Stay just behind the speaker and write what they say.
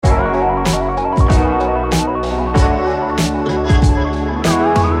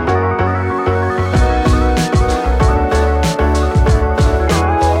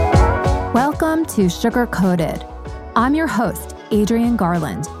to Sugar Coated. I'm your host, Adrienne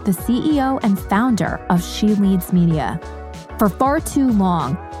Garland, the CEO and founder of She Leads Media. For far too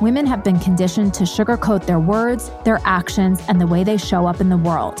long, women have been conditioned to sugarcoat their words, their actions, and the way they show up in the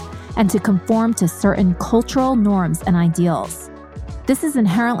world, and to conform to certain cultural norms and ideals. This is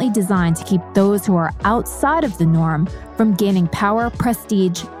inherently designed to keep those who are outside of the norm from gaining power,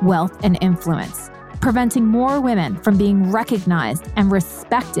 prestige, wealth, and influence, preventing more women from being recognized and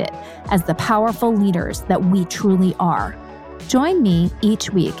respected as the powerful leaders that we truly are. Join me each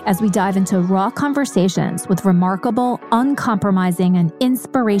week as we dive into raw conversations with remarkable, uncompromising, and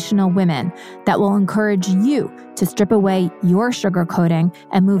inspirational women that will encourage you to strip away your sugarcoating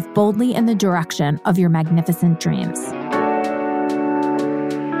and move boldly in the direction of your magnificent dreams.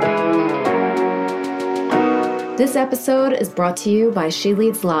 This episode is brought to you by She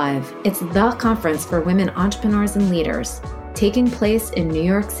Leads Live. It's the conference for women entrepreneurs and leaders, taking place in New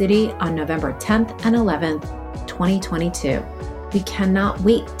York City on November 10th and 11th, 2022. We cannot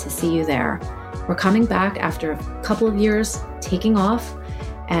wait to see you there. We're coming back after a couple of years taking off,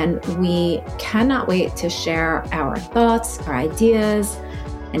 and we cannot wait to share our thoughts, our ideas,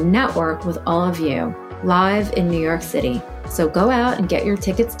 and network with all of you live in New York City. So go out and get your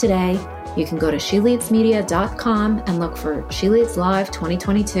tickets today. You can go to sheleadsmedia.com and look for She Leads Live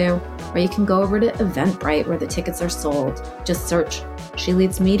 2022, or you can go over to Eventbrite where the tickets are sold. Just search She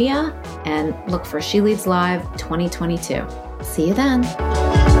Leads Media and look for She Leads Live 2022. See you then.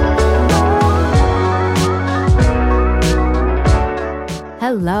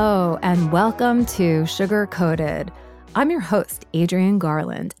 Hello, and welcome to Sugar Coated. I'm your host, Adrienne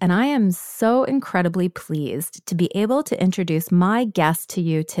Garland, and I am so incredibly pleased to be able to introduce my guest to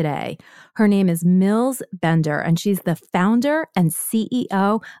you today. Her name is Mills Bender, and she's the founder and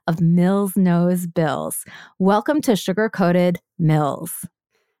CEO of Mills Knows Bills. Welcome to Sugar Coated, Mills.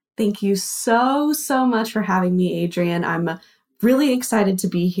 Thank you so much for having me, Adrienne. I'm really excited to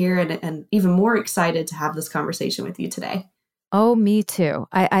be here and even more excited to have this conversation with you today. Oh, me too.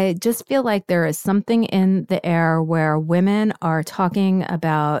 I just feel like there is something in the air where women are talking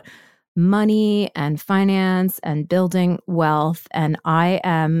about money and finance and building wealth, and I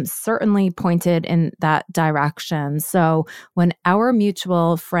am certainly pointed in that direction. So when our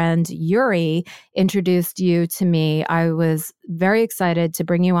mutual friend Yuri introduced you to me, I was very excited to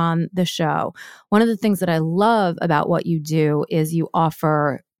bring you on the show. One of the things that I love about what you do is you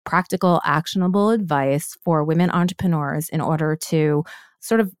offer practical, actionable advice for women entrepreneurs in order to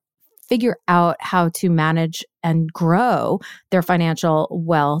sort of figure out how to manage and grow their financial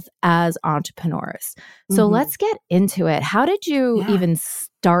wealth as entrepreneurs. So let's get into it. How did you even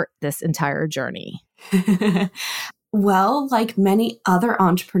start this entire journey? Well, like many other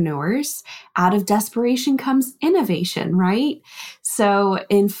entrepreneurs, out of desperation comes innovation, right? So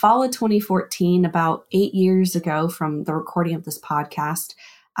in fall of 2014, about 8 years ago from the recording of this podcast,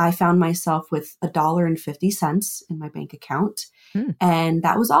 I found myself with $1.50 in my bank account. And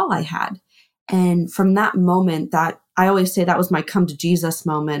that was all I had. And from that moment, that I always say that was my come to Jesus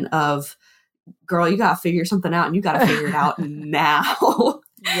moment of, girl, you got to figure something out and you got to figure it out now.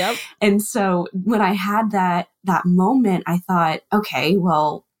 Yep. And so when I had that moment, I thought, okay,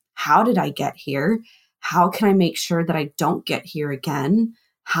 well, how did I get here? How can I make sure that I don't get here again?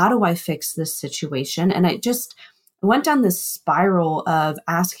 How do I fix this situation? And I went down this spiral of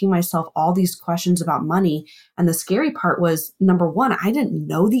asking myself all these questions about money. And the scary part was, number one, I didn't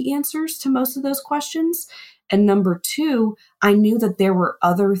know the answers to most of those questions. And number two, I knew that there were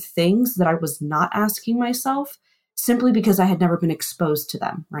other things that I was not asking myself simply because I had never been exposed to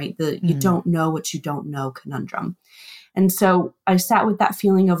them, right? You don't know what you don't know conundrum. And so I sat with that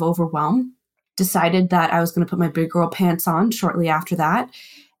feeling of overwhelm, decided that I was going to put my big girl pants on shortly after that,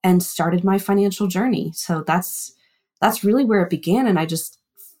 and started my financial journey. So that's really where it began. And I just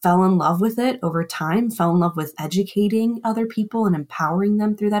fell in love with it over time, fell in love with educating other people and empowering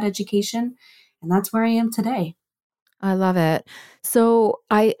them through that education. And that's where I am today. I love it. So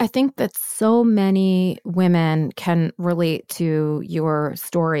I think that so many women can relate to your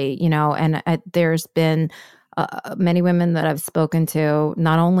story, and there's been many women that I've spoken to,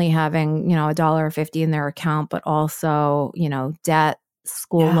 not only having, $1.50 in their account, but also, debt,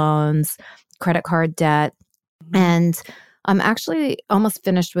 school loans, credit card debt. And I'm actually almost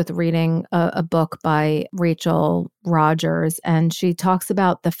finished with reading a book by Rachel Rogers, and she talks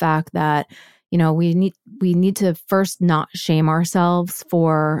about the fact that, we need to first not shame ourselves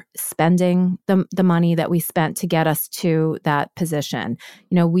for spending the money that we spent to get us to that position.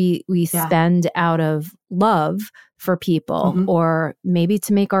 We spend out of love for people or maybe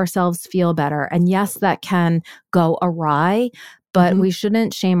to make ourselves feel better. And yes, that can go awry, but we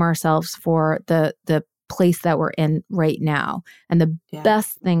shouldn't shame ourselves for the place that we're in right now. And the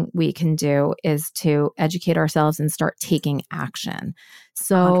best thing we can do is to educate ourselves and start taking action.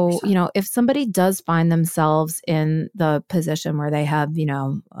 So, 100%. If somebody does find themselves in the position where they have,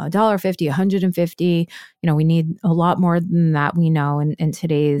 $1.50, $150, we need a lot more than that, we know, in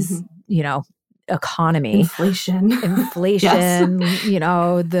today's, economy. Inflation, yes.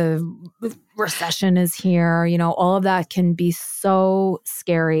 The recession is here, all of that can be so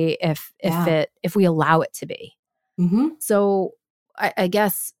scary if we allow it to be. So I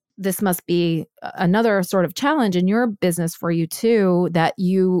guess this must be another sort of challenge in your business for you too, that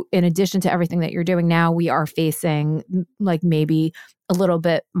you, in addition to everything that you're doing now, we are facing like maybe a little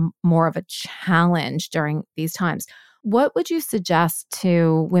bit more of a challenge during these times. What would you suggest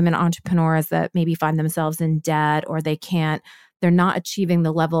to women entrepreneurs that maybe find themselves in debt, or they're not achieving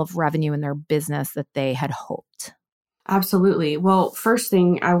the level of revenue in their business that they had hoped? Absolutely. Well, first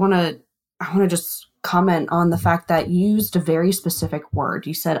thing I want to just comment on the fact that you used a very specific word.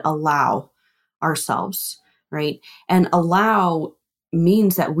 You said allow ourselves, right? And allow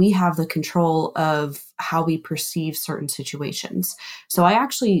means that we have the control of how we perceive certain situations. So I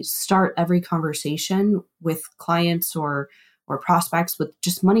actually start every conversation with clients or prospects with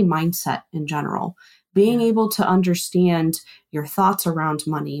just money mindset in general. Being able to understand your thoughts around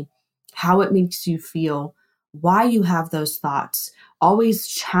money, how it makes you feel, why you have those thoughts, always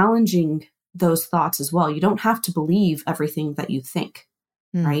challenging those thoughts as well. You don't have to believe everything that you think,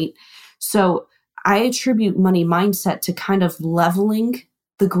 right? So I attribute money mindset to kind of leveling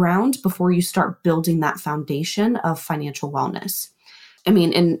the ground before you start building that foundation of financial wellness. I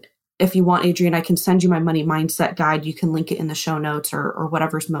mean, and if you want, Adrienne, I can send you my money mindset guide. You can link it in the show notes or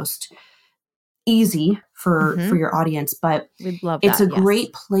whatever's most easy for your audience. But we'd love it's that, a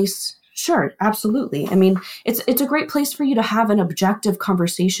great place. Sure, absolutely. I mean, it's a great place for you to have an objective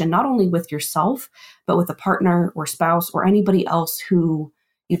conversation, not only with yourself, but with a partner or spouse or anybody else who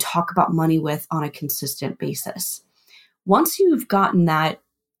you talk about money with on a consistent basis. Once you've gotten that,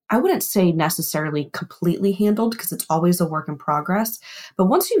 I wouldn't say necessarily completely handled because it's always a work in progress, but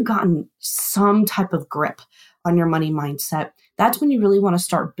once you've gotten some type of grip on your money mindset, that's when you really want to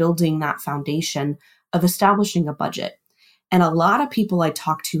start building that foundation of establishing a budget. And a lot of people I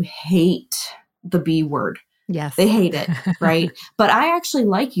talk to hate the B word. Yes. They hate it, right? But I actually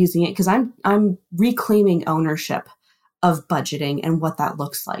like using it because I'm reclaiming ownership of budgeting and what that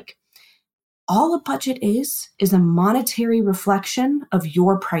looks like. All a budget is a monetary reflection of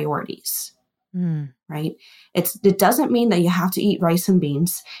your priorities, right? It doesn't mean that you have to eat rice and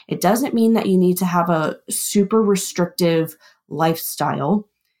beans. It doesn't mean that you need to have a super restrictive lifestyle.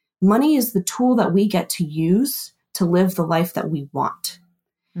 Money is the tool that we get to use to live the life that we want.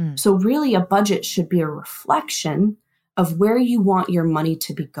 So really, a budget should be a reflection of where you want your money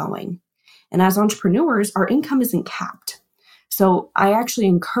to be going. And as entrepreneurs, our income isn't capped. So I actually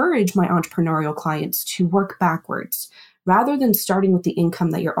encourage my entrepreneurial clients to work backwards. Rather than starting with the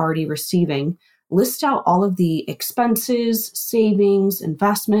income that you're already receiving, list out all of the expenses, savings,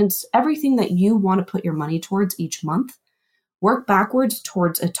 investments, everything that you want to put your money towards each month. Work backwards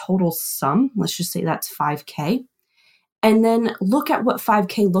towards a total sum. Let's just say that's $5,000. And then look at what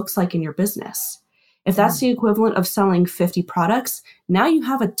 $5,000 looks like in your business. If that's the equivalent of selling 50 products, now you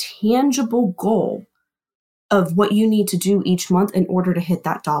have a tangible goal of what you need to do each month in order to hit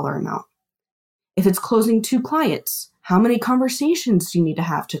that dollar amount. If it's closing 2 clients, how many conversations do you need to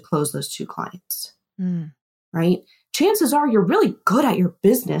have to close those 2 clients? Right? Chances are you're really good at your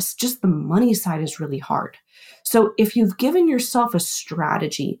business, just the money side is really hard. So if you've given yourself a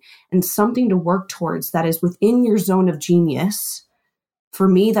strategy and something to work towards that is within your zone of genius, for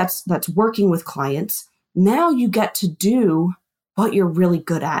me, that's working with clients. Now you get to do what you're really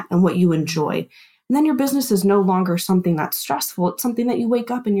good at and what you enjoy. And then your business is no longer something that's stressful. It's something that you wake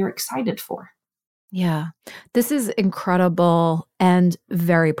up and you're excited for. Yeah, this is incredible and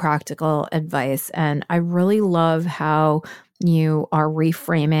very practical advice. And I really love how you are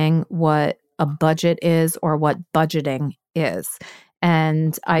reframing what a budget is or what budgeting is.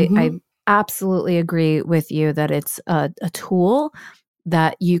 And I absolutely agree with you that it's a tool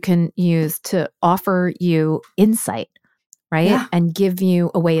that you can use to offer you insight, right? Yeah. And give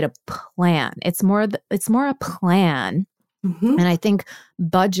you a way to plan. It's more a plan. And I think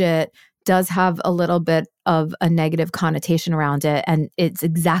budget does have a little bit of a negative connotation around it. And it's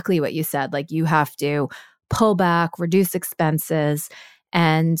exactly what you said. Like you have to pull back, reduce expenses,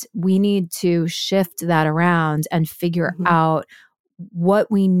 and we need to shift that around and figure out what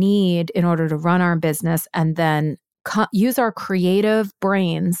we need in order to run our business and then use our creative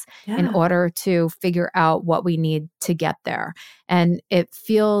brains in Yeah. order to figure out what we need to get there. And it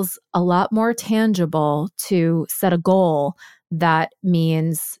feels a lot more tangible to set a goal that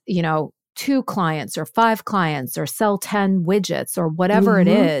means, 2 clients or 5 clients or sell 10 widgets or whatever it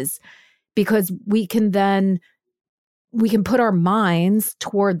Mm-hmm. is, because we can put our minds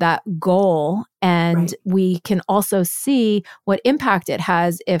toward that goal, and Right. we can also see what impact it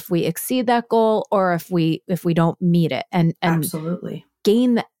has if we exceed that goal or if we don't meet it, and Absolutely.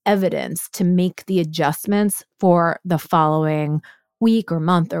 gain the evidence to make the adjustments for the following week or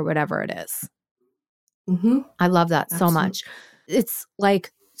month or whatever it is. Mm-hmm. I love that so Absolutely. much. It's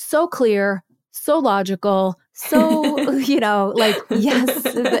like so clear, so logical, so, yes,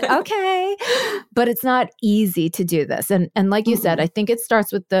 okay. But it's not easy to do this. And like you said, I think it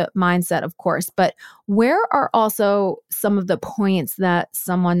starts with the mindset, of course. But where are also some of the points that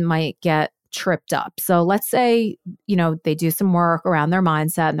someone might get tripped up? So let's say, they do some work around their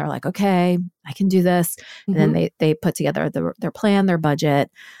mindset and they're like, okay, I can do this. And then they put together their plan, their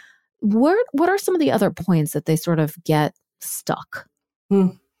budget. What are some of the other points that they sort of get stuck?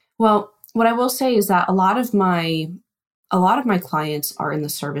 Well, what I will say is that a lot of my clients are in the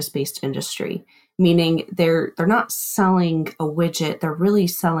service-based industry, meaning they're not selling a widget, they're really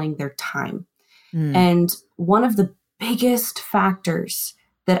selling their time. And one of the biggest factors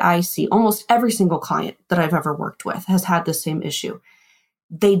that I see, almost every single client that I've ever worked with has had the same issue.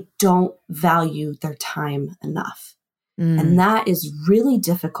 They don't value their time enough. And that is really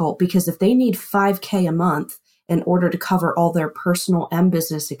difficult because if they need $5,000 a month in order to cover all their personal and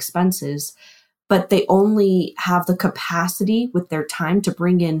business expenses, but they only have the capacity with their time to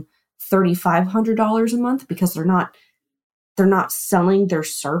bring in $3,500 a month because they're not selling their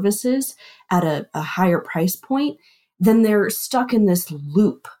services at a higher price point, then they're stuck in this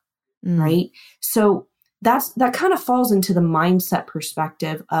loop, right? So that kind of falls into the mindset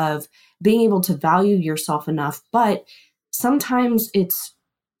perspective of being able to value yourself enough, but sometimes it's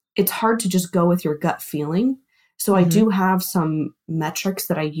hard to just go with your gut feeling. So I do have some metrics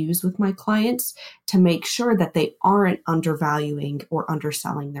that I use with my clients to make sure that they aren't undervaluing or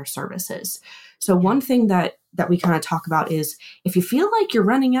underselling their services. So one thing that we kind of talk about is if you feel like you're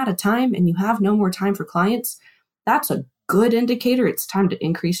running out of time and you have no more time for clients, that's a good indicator it's time to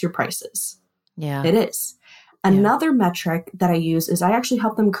increase your prices. Yeah. It is. Another metric that I use is I actually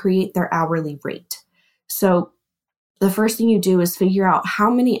help them create their hourly rate. So the first thing you do is figure out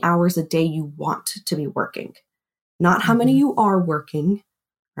how many hours a day you want to be working. Not how many you are working,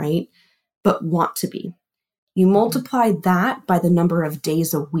 right? But want to be. You multiply that by the number of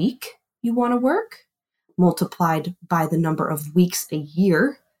days a week you want to work, multiplied by the number of weeks a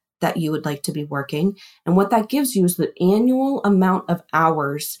year that you would like to be working. And what that gives you is the annual amount of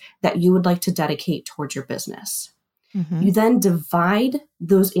hours that you would like to dedicate towards your business. You then divide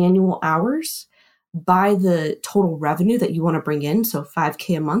those annual hours by the total revenue that you want to bring in. So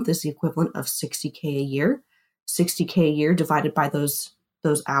 $5,000 a month is the equivalent of $60,000 a year. $60,000 a year divided by those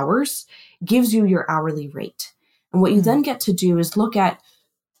hours gives you your hourly rate. And what you then get to do is look at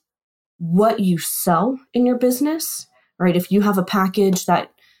what you sell in your business, right? If you have a package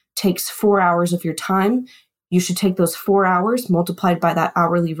that takes 4 hours of your time, you should take those 4 hours multiplied by that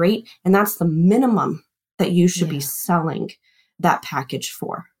hourly rate. And that's the minimum that you should be selling that package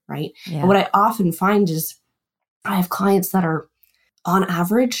for, right? And what I often find is I have clients that are on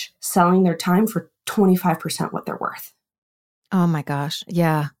average selling their time for 25% what they're worth. Oh my gosh.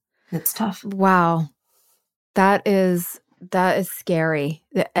 Yeah. It's tough. Wow. That is scary.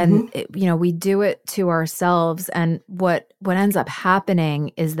 And we do it to ourselves. And what ends up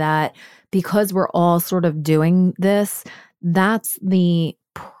happening is that because we're all sort of doing this, that's the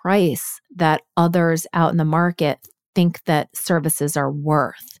price that others out in the market think that services are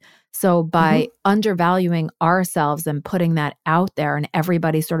worth. So by undervaluing ourselves and putting that out there and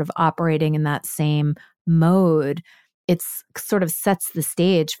everybody sort of operating in that same mode, it's sort of sets the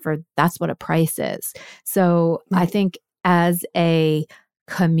stage for that's what a price is. So I think as a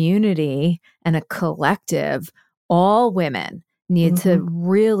community and a collective, all women need to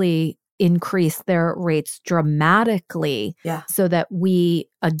really increase their rates dramatically so that we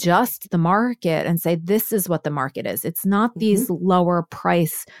adjust the market and say, this is what the market is. It's not these lower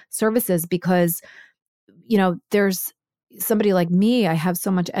price services because, there's somebody like me, I have so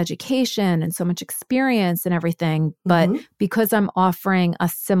much education and so much experience and everything, but because I'm offering a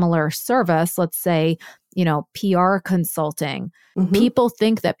similar service, let's say, PR consulting, people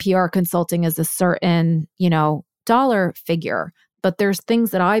think that PR consulting is a certain, dollar figure. But there's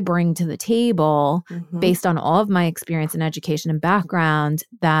things that I bring to the table based on all of my experience and education and background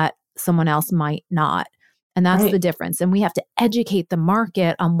that someone else might not. And that's Right. the difference. And we have to educate the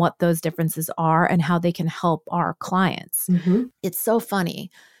market on what those differences are and how they can help our clients. Mm-hmm. It's so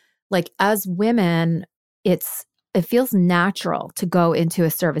funny. Like as women, it feels natural to go into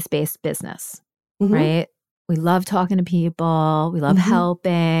a service-based business, Mm-hmm. right? We love talking to people. We love Mm-hmm.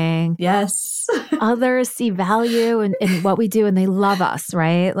 helping. Yes. Others see value in what we do and they love us,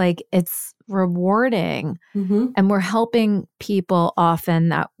 right? Like it's rewarding. Mm-hmm. And we're helping people often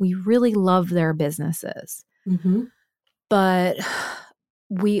that we really love their businesses. Mm-hmm. But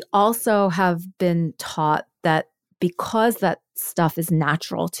we also have been taught that because that stuff is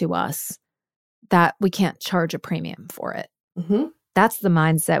natural to us, that we can't charge a premium for it. Mm-hmm. That's the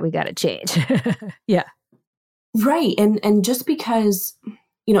mindset we got to change. Yeah. Right. And just because,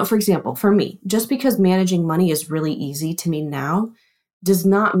 for example, for me, just because managing money is really easy to me now does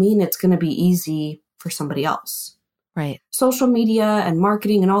not mean it's going to be easy for somebody else. Right. Social media and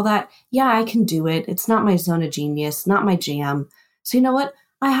marketing and all that. Yeah, I can do it. It's not my zone of genius, not my jam. So you know what?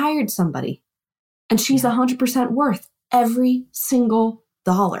 I hired somebody and she's 100% worth every single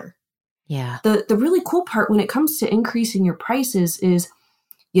dollar. Yeah. The really cool part when it comes to increasing your prices is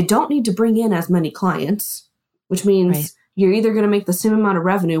you don't need to bring in as many clients, which means you're either going to make the same amount of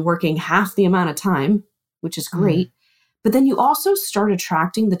revenue working half the amount of time, which is great. But then you also start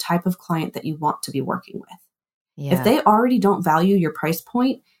attracting the type of client that you want to be working with. Yeah. If they already don't value your price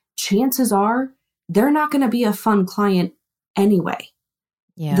point, chances are they're not going to be a fun client anyway.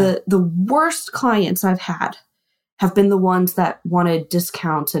 Yeah. The worst clients I've had have been the ones that wanted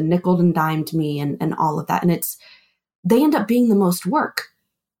discounts and nickel and dimed me and all of that. And they end up being the most work.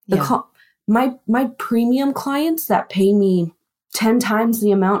 My premium clients that pay me 10 times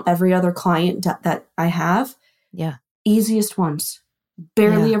the amount every other client that I have, easiest ones,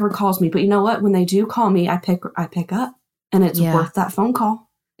 barely ever calls me. But you know what? When they do call me, I pick up, and it's worth that phone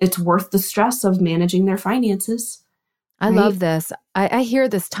call. It's worth the stress of managing their finances. I love this. I hear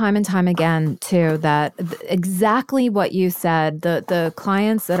this time and time again, too, that exactly what you said, the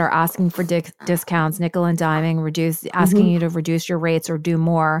clients that are asking for discounts, nickel and diming, asking you to reduce your rates or do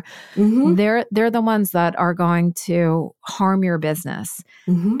more, they're the ones that are going to harm your business.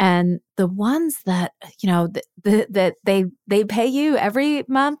 And the ones that, that they pay you every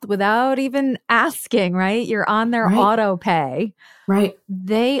month without even asking, right? You're on their auto pay. Right.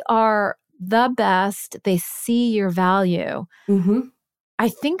 They are the best. They see your value. I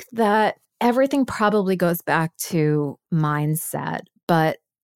think that everything probably goes back to mindset. But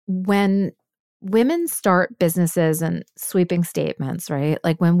when women start businesses and sweeping statements, right?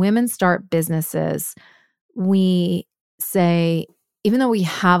 Like when women start businesses, we say, even though we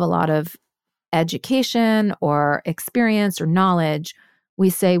have a lot of education or experience or knowledge,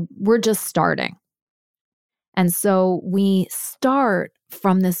 we say we're just starting. And so we start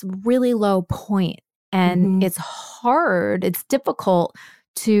from this really low point, and it's hard, it's difficult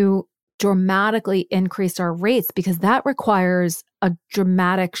to dramatically increase our rates because that requires a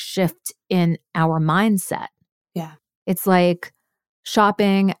dramatic shift in our mindset. Yeah. It's like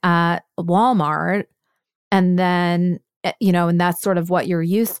shopping at Walmart and then, and that's sort of what you're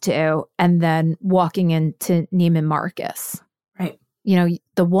used to, and then walking into Neiman Marcus. Right.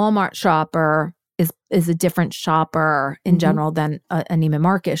 The Walmart shopper is a different shopper in general than a Neiman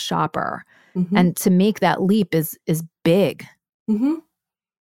Marcus shopper. And to make that leap is big.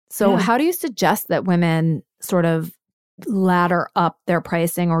 So how do you suggest that women sort of ladder up their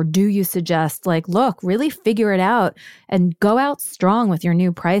pricing, or do you suggest look, really figure it out and go out strong with your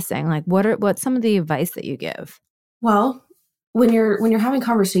new pricing? Like what's some of the advice that you give? Well, when you're having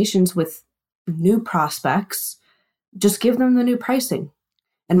conversations with new prospects, just give them the new pricing.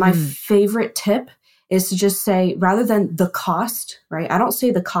 And my favorite tip is to just say, rather than the cost, right? I don't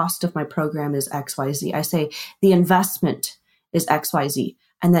say the cost of my program is XYZ. I say the investment is XYZ,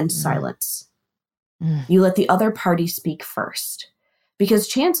 and then silence. You let the other party speak first, because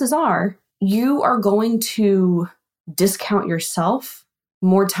chances are you are going to discount yourself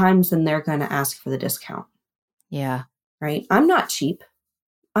more times than they're going to ask for the discount. Yeah. Right? I'm not cheap.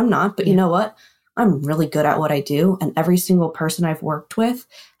 I'm not, but you know what? I'm really good at what I do. And every single person I've worked with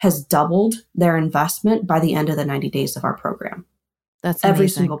has doubled their investment by the end of the 90 days of our program. That's amazing. Every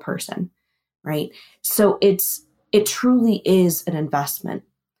single person. Right. So it truly is an investment.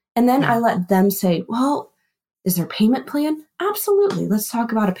 And then I let them say, well, is there a payment plan? Absolutely. Let's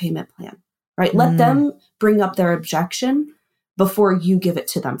talk about a payment plan. Right. Let them bring up their objection before you give it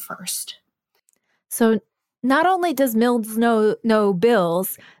to them first. So not only does Mills know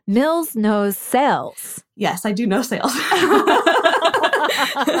bills, Mills knows sales. Yes, I do know sales.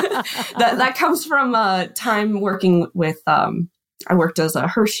 that comes from time working with, I worked as a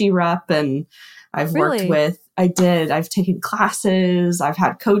Hershey rep and I've worked Really? with. I've taken classes. I've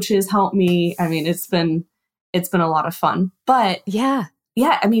had coaches help me. I mean, it's been a lot of fun. But Yeah.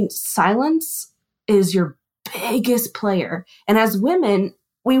 yeah, I mean, silence is your biggest player. And as women,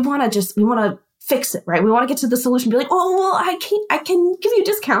 we want to fix it, right? We want to get to the solution, be like, oh, well, I can give you a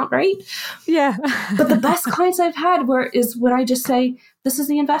discount, right? Yeah. But the best clients I've had is when I just say, this is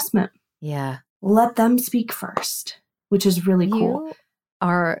the investment. Yeah. Let them speak first, which is really cool. You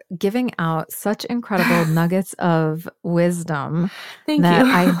are giving out such incredible nuggets of wisdom Thank that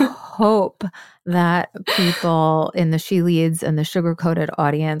you. I hope that people in the She Leads and the Sugar Coated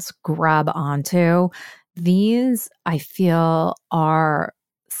audience grab onto. These, I feel, are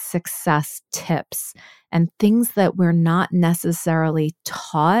success tips and things that we're not necessarily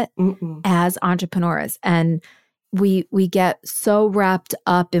taught as entrepreneurs. And we get so wrapped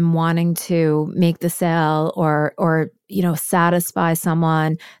up in wanting to make the sale or satisfy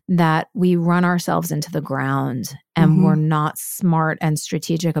someone that we run ourselves into the ground, and we're not smart and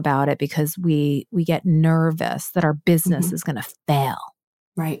strategic about it because we get nervous that our business is going to fail.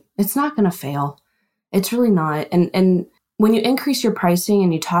 Right. It's not going to fail. It's really not. And when you increase your pricing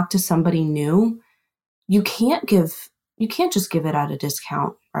and you talk to somebody new, you can't just give it at a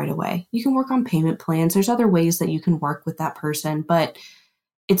discount right away. You can work on payment plans. There's other ways that you can work with that person, but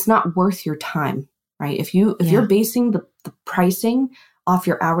it's not worth your time, right? If you're basing the pricing off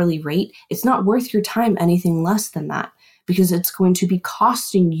your hourly rate, it's not worth your time anything less than that, because it's going to be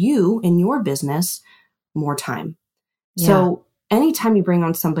costing you in your business more time. Yeah. So anytime you bring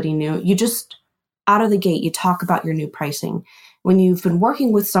on somebody new, you just out of the gate, you talk about your new pricing. When you've been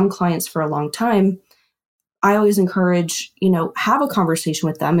working with some clients for a long time, I always encourage, have a conversation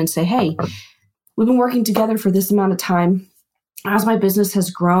with them and say, hey, we've been working together for this amount of time. As my business has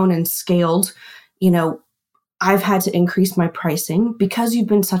grown and scaled, I've had to increase my pricing because you've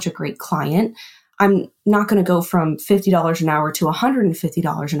been such a great client. I'm not going to go from $50 an hour to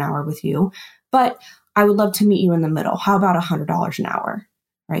 $150 an hour with you, but I would love to meet you in the middle. How about $100 an hour,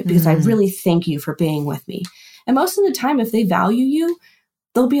 right? Because I really thank you for being with me. And most of the time, if they value you,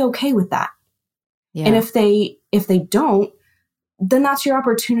 they'll be okay with that. Yeah. And if they don't, then that's your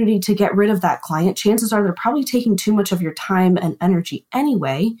opportunity to get rid of that client. Chances are they're probably taking too much of your time and energy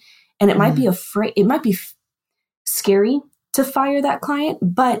anyway. And it might be scary to fire that client,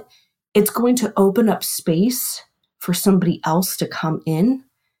 but it's going to open up space for somebody else to come in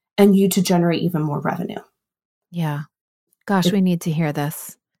and you to generate even more revenue. Yeah. Gosh, we need to hear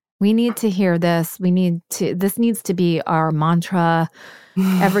this. We need to hear this. This needs to be our mantra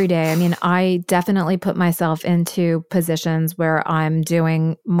every day. I mean, I definitely put myself into positions where I'm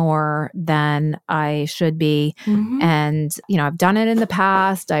doing more than I should be. And, I've done it in the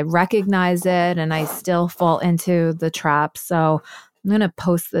past. I recognize it and I still fall into the trap. So I'm going to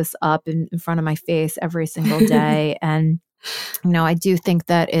post this up in front of my face every single day. And, I do think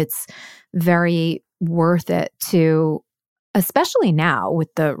that it's very worth it to, especially now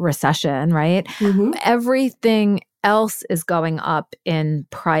with the recession, right? Everything else is going up in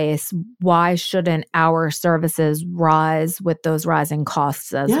price. Why shouldn't our services rise with those rising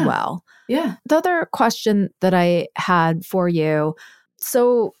costs as well? Yeah. The other question that I had for you,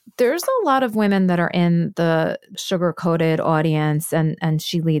 so there's a lot of women that are in the Sugar Coated audience and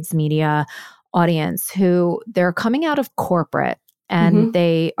She Leads Media audience who they're coming out of corporate. And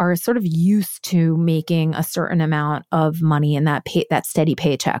they are sort of used to making a certain amount of money and that steady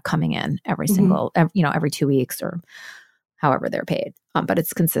paycheck coming in every single, every 2 weeks or however they're paid. But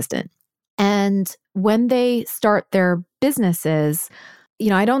it's consistent. And when they start their businesses,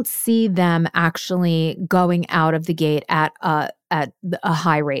 I don't see them actually going out of the gate at a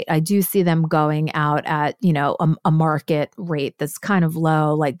high rate. I do see them going out at, a market rate that's kind of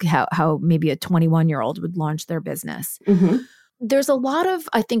low, like how maybe a 21-year-old would launch their business. There's a lot of,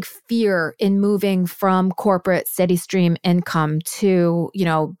 I think, fear in moving from corporate steady stream income to,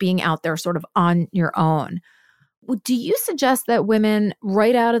 being out there sort of on your own. Do you suggest that women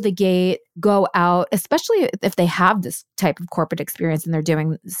right out of the gate go out, especially if they have this type of corporate experience and they're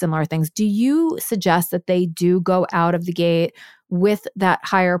doing similar things? Do you suggest that they do go out of the gate with that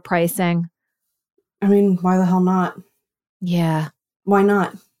higher pricing? I mean, why the hell not? Yeah. Why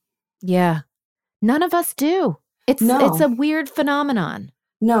not? Yeah. None of us do. It's a weird phenomenon.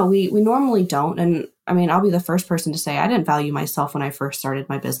 No, we normally don't. And I mean, I'll be the first person to say I didn't value myself when I first started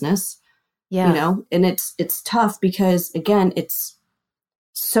my business. Yeah. And it's tough because, again, it's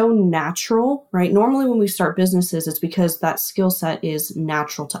so natural, right? Normally when we start businesses, it's because that skill set is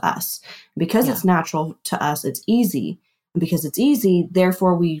natural to us. Because it's natural to us, it's easy. And because it's easy,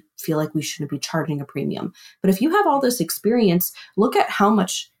 therefore we feel like we shouldn't be charging a premium. But if you have all this experience, look at how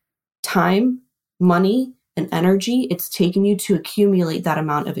much time money and energy it's taken you to accumulate that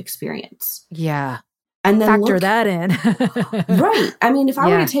amount of experience. Yeah. And then factor that in. Right. I mean, if I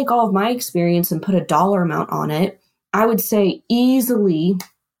were to take all of my experience and put a dollar amount on it, I would say easily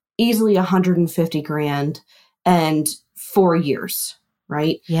 150 grand and 4 years.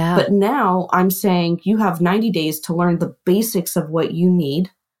 Right. Yeah. But now I'm saying you have 90 days to learn the basics of what you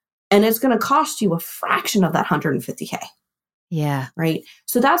need. And it's going to cost you a fraction of that 150K. Yeah. Right.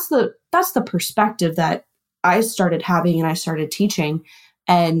 So that's the perspective that I started having and I started teaching.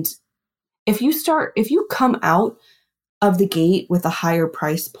 And if you come out of the gate with a higher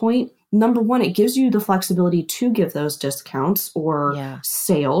price point, number one, it gives you the flexibility to give those discounts or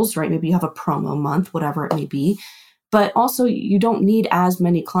sales, right? Maybe you have a promo month, whatever it may be. But also you don't need as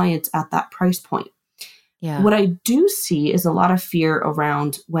many clients at that price point. Yeah. What I do see is a lot of fear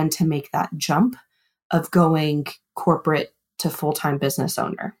around when to make that jump of going corporate to full-time business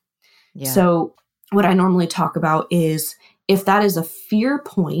owner. Yeah. So what I normally talk about is if that is a fear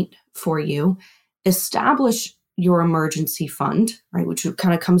point for you, establish your emergency fund, right? Which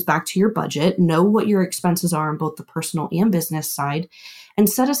kind of comes back to your budget. Know what your expenses are on both the personal and business side, and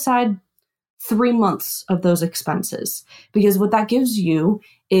set aside 3 months of those expenses. Because what that gives you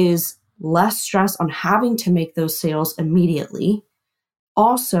is less stress on having to make those sales immediately.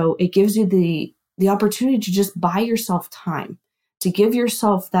 Also, it gives you the opportunity to just buy yourself time, to give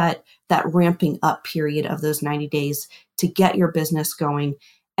yourself that ramping up period of those 90 days to get your business going.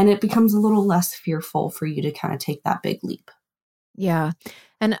 And it becomes a little less fearful for you to kind of take that big leap. Yeah.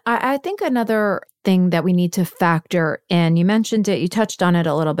 And I think another thing that we need to factor in, you mentioned it, you touched on it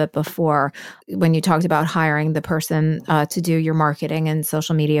a little bit before when you talked about hiring the person to do your marketing and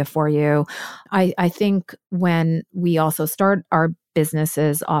social media for you. I think when we also start our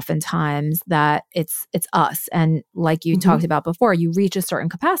businesses, oftentimes that it's us. And like you talked about before, you reach a certain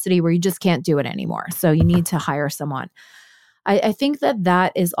capacity where you just can't do it anymore. So you need to hire someone. I think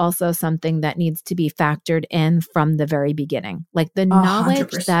that is also something that needs to be factored in from the very beginning. Like the knowledge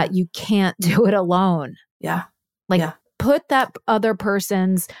 100%. that you can't do it alone. Yeah. Put that other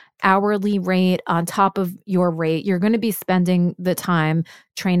person's hourly rate on top of your rate. You're going to be spending the time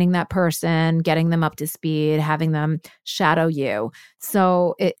training that person, getting them up to speed, having them shadow you.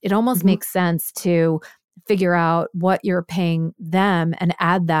 So it almost makes sense to figure out what you're paying them and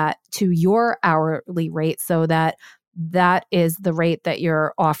add that to your hourly rate so that is the rate that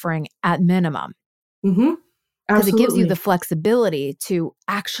you're offering at minimum. Because it gives you the flexibility to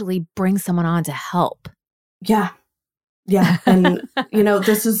actually bring someone on to help. Yeah. Yeah. And,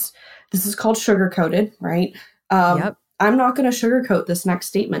 this is called sugar-coated, right? Yep. I'm not going to sugarcoat this next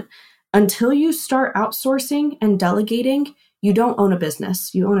statement. Until you start outsourcing and delegating, you don't own a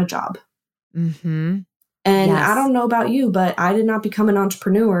business. You own a job. And I don't know about you, but I did not become an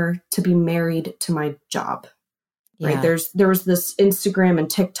entrepreneur to be married to my job. Right. There was this Instagram and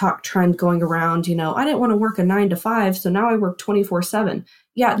TikTok trend going around, I didn't want to work a 9 to 5. So now I work 24/7.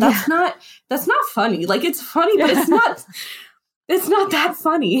 Yeah. That's not funny. Like it's funny, but it's not that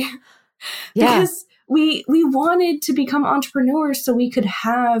funny. Yeah. Because we wanted to become entrepreneurs so we could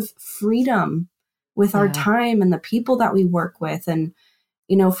have freedom with our time and the people that we work with. And,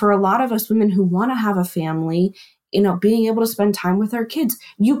 for a lot of us women who want to have a family, being able to spend time with our kids,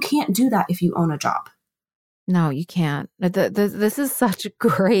 you can't do that if you own a job. No, you can't. This is such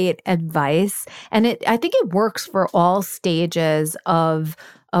great advice. And I think it works for all stages of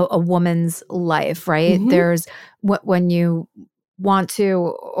a woman's life, right? There's when you want to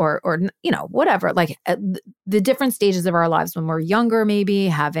or whatever, like the different stages of our lives when we're younger, maybe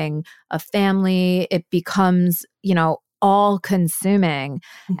having a family, it becomes, all consuming.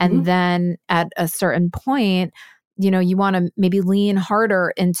 And then at a certain point, you want to maybe lean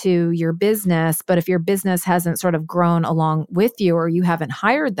harder into your business, but if your business hasn't sort of grown along with you or you haven't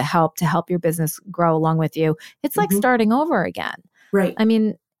hired the help to help your business grow along with you, it's like starting over again. Right. I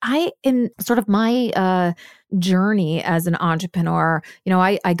mean, in sort of my journey as an entrepreneur,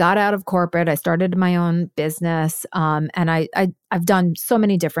 I got out of corporate, I started my own business, and I've done so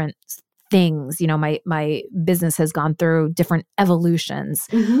many different things. My business has gone through different evolutions,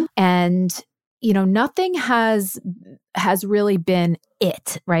 and nothing has really been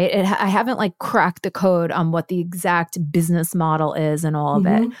it, right? I haven't like cracked the code on what the exact business model is and all of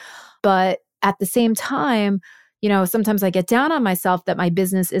it. But at the same time, sometimes I get down on myself that my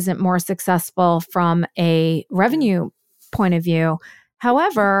business isn't more successful from a revenue point of view.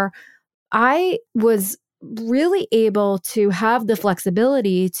 However, I was really able to have the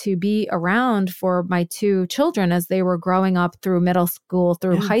flexibility to be around for my 2 children as they were growing up through middle school,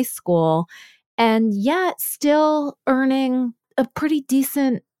 through high school, and yet still earning a pretty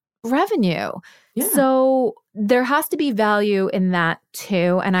decent revenue. Yeah. So there has to be value in that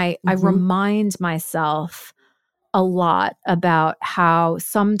too. And I remind myself a lot about how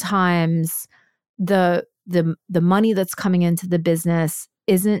sometimes the money that's coming into the business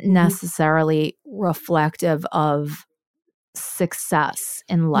isn't necessarily reflective of success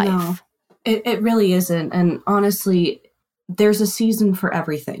in life. No, it really isn't. And honestly, there's a season for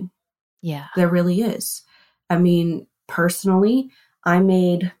everything. Yeah. There really is. I mean, personally, I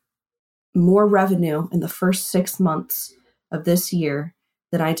made more revenue in the first 6 months of this year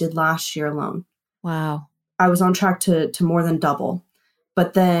than I did last year alone. Wow. I was on track to more than double.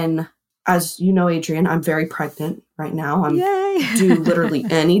 But then, as you know, Adrienne, I'm very pregnant right now. I'm due literally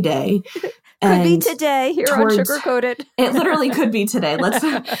any day. Could be today here on Sugarcoated. It literally could be today.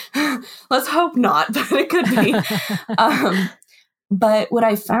 Let's hope not, but it could be. But what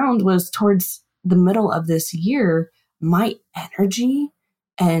I found was towards the middle of this year, my energy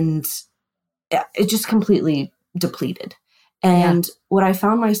and it just completely depleted. And what I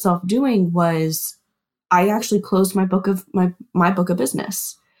found myself doing was I actually closed my book of my book of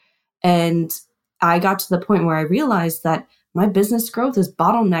business. And I got to the point where I realized that my business growth is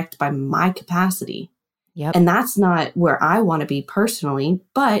bottlenecked by my capacity. Yep. And that's not where I want to be personally.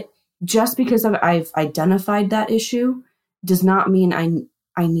 But just because I've identified that issue does not mean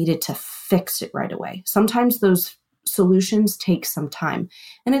I needed to fix it right away. Sometimes those solutions take some time.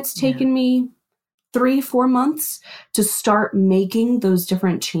 And it's taken me 3-4 months to start making those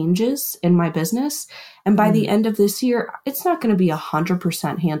different changes in my business. And by the end of this year, it's not going to be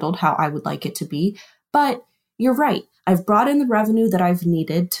 100% handled how I would like it to be. But you're right. I've brought in the revenue that I've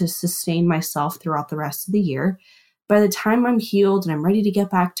needed to sustain myself throughout the rest of the year. By the time I'm healed and I'm ready to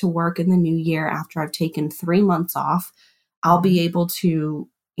get back to work in the new year after I've taken 3 months off, I'll be able to,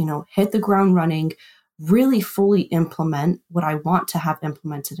 hit the ground running, really fully implement what I want to have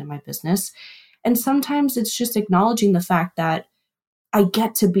implemented in my business. And sometimes it's just acknowledging the fact that I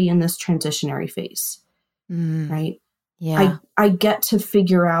get to be in this transitionary phase, right? Yeah. I get to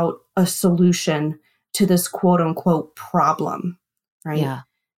figure out a solution to this quote unquote problem, right? Yeah.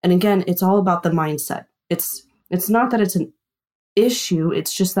 And again, it's all about the mindset. It's not that it's an issue.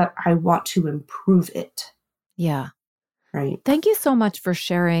 It's just that I want to improve it. Yeah. Right. Thank you so much for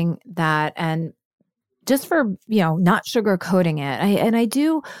sharing that. And just for, not sugarcoating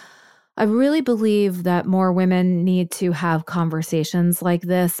it. I really believe that more women need to have conversations like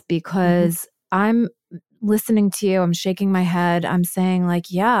this because I'm listening to you, I'm shaking my head, I'm saying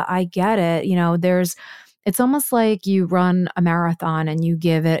like, yeah, I get it. It's almost like you run a marathon and you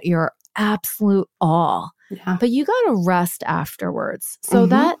give it your absolute all, but you got to rest afterwards. So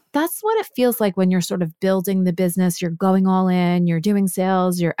that's what it feels like when you're sort of building the business, you're going all in, you're doing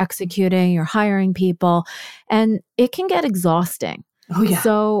sales, you're executing, you're hiring people, and it can get exhausting. Oh, yeah.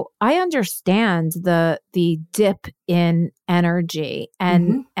 So I understand the dip in energy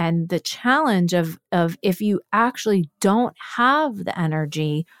and the challenge of if you actually don't have the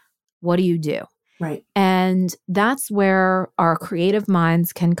energy, what do you do? Right. And that's where our creative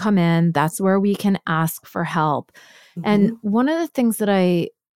minds can come in. That's where we can ask for help. And one of the things that I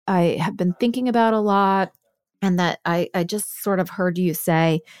have been thinking about a lot and that I just sort of heard you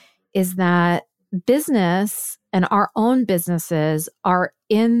say is that business and our own businesses are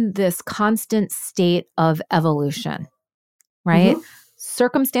in this constant state of evolution, right?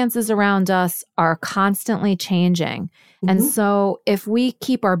 Circumstances around us are constantly changing. And so if we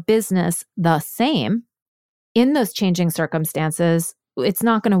keep our business the same in those changing circumstances, it's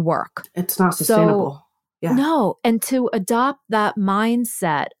not going to work. It's not sustainable. No. And to adopt that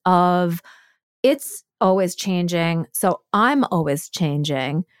mindset of it's always changing, so I'm always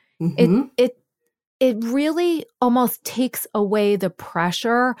changing, it really almost takes away the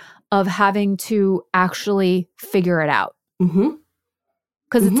pressure of having to actually figure it out.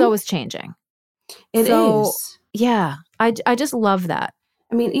 Because it's always changing. It is. Yeah, I just love that.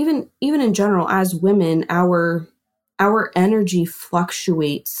 I mean, even in general, as women, our energy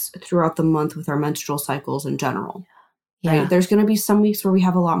fluctuates throughout the month with our menstrual cycles in general. Right? There's going to be some weeks where we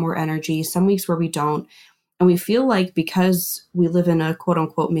have a lot more energy, some weeks where we don't. And we feel like because we live in a quote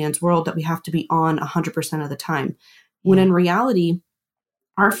unquote man's world that we have to be on 100% of the time. When in reality,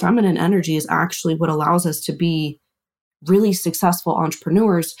 our feminine energy is actually what allows us to be really successful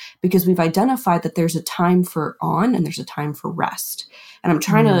entrepreneurs because we've identified that there's a time for on and there's a time for rest. And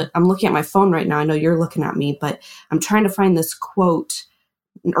I'm looking at my phone right now. I know you're looking at me, but I'm trying to find this quote,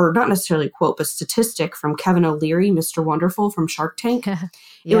 or not necessarily a quote, but statistic from Kevin O'Leary, Mr. Wonderful from Shark Tank.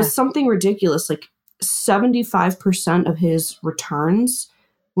 It was something ridiculous. Like 75% of his returns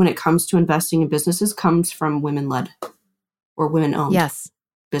when it comes to investing in businesses comes from women-led or women-owned. Yes.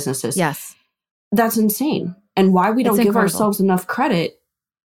 businesses. Yes. That's insane. And why we don't give incredible. ourselves enough credit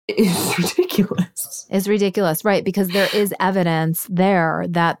is ridiculous. Is ridiculous, right? Because there is evidence there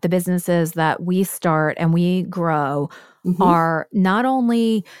that the businesses that we start and we grow are not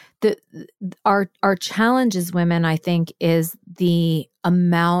only our challenge as women, I think, is the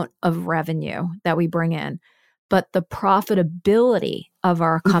amount of revenue that we bring in, but the profitability of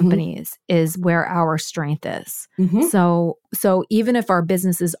our companies is where our strength is. So even if our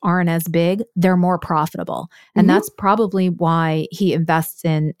businesses aren't as big, they're more profitable. And that's probably why he invests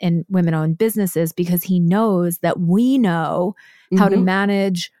in women-owned businesses, because he knows that we know how to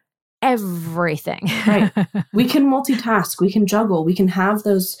manage everything. Right. We can multitask, we can juggle, we can have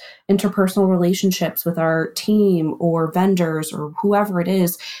those interpersonal relationships with our team or vendors or whoever it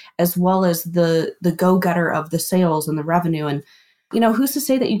is, as well as the go-getter of the sales and the revenue. And, who's to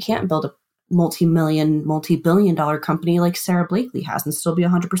say that you can't build a multi-billion-dollar company like Sara Blakely has and still be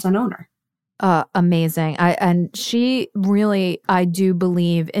 100% owner? Amazing. And she really, I do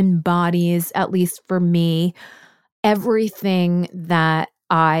believe, embodies, at least for me, everything that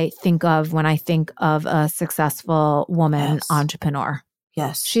I think of when I think of a successful woman entrepreneur.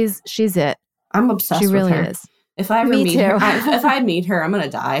 Yes. She's it. I'm obsessed with her. She really is. If I ever meet her, if I meet her, I'm going to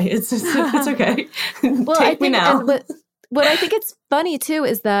die. It's okay. Well, Take me now. What I think it's funny too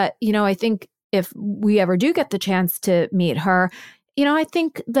is that, I think if we ever do get the chance to meet her, I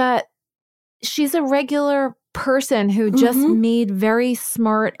think that she's a regular person who just made very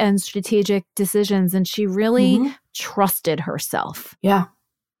smart and strategic decisions, and she really trusted herself. Yeah.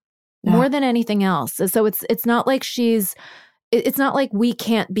 More than anything else. So it's not like it's not like we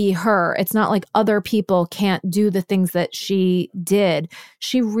can't be her. It's not like other people can't do the things that she did.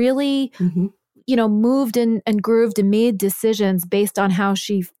 She really, moved and grooved and made decisions based on how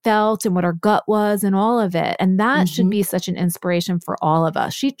she felt and what her gut was and all of it. And that should be such an inspiration for all of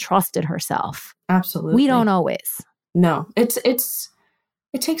us. She trusted herself. Absolutely. We don't always. No, it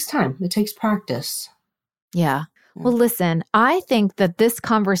takes time. It takes practice. Yeah. Well, listen, I think that this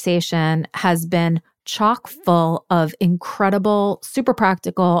conversation has been chock full of incredible, super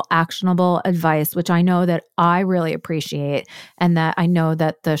practical, actionable advice, which I know that I really appreciate, and that I know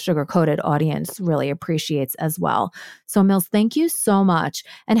that the Sugar Coated audience really appreciates as well. So Mills, thank you so much.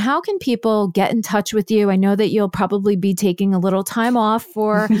 And how can people get in touch with you? I know that you'll probably be taking a little time off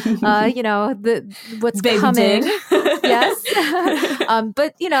for, what's Baby coming. Yes.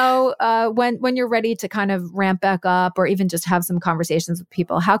 But when you're ready to kind of ramp back up, or even just have some conversations with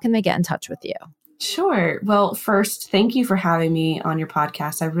people, how can they get in touch with you? Sure. Well, first, thank you for having me on your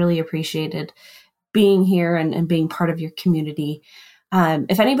podcast. I really appreciated being here and being part of your community.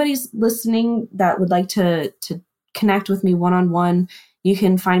 If anybody's listening that would like to connect with me one-on-one, you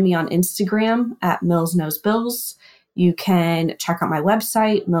can find me on Instagram at Mills Knows Bills. You can check out my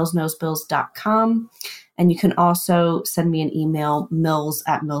website, millsknowsbills.com. And you can also send me an email,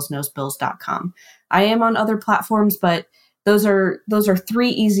 mills@millsknowsbills.com. I am on other platforms, but those are 3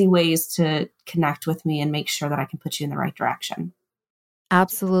 easy ways to connect with me and make sure that I can put you in the right direction.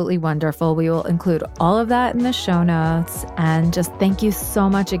 Absolutely wonderful. We will include all of that in the show notes. And just thank you so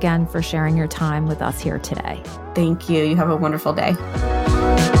much again for sharing your time with us here today. Thank you. You have a wonderful day.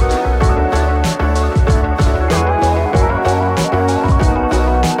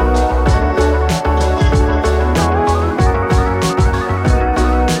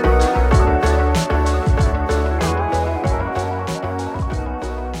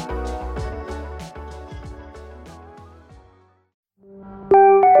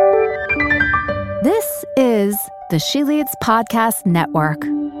 This is the She Leads Podcast Network.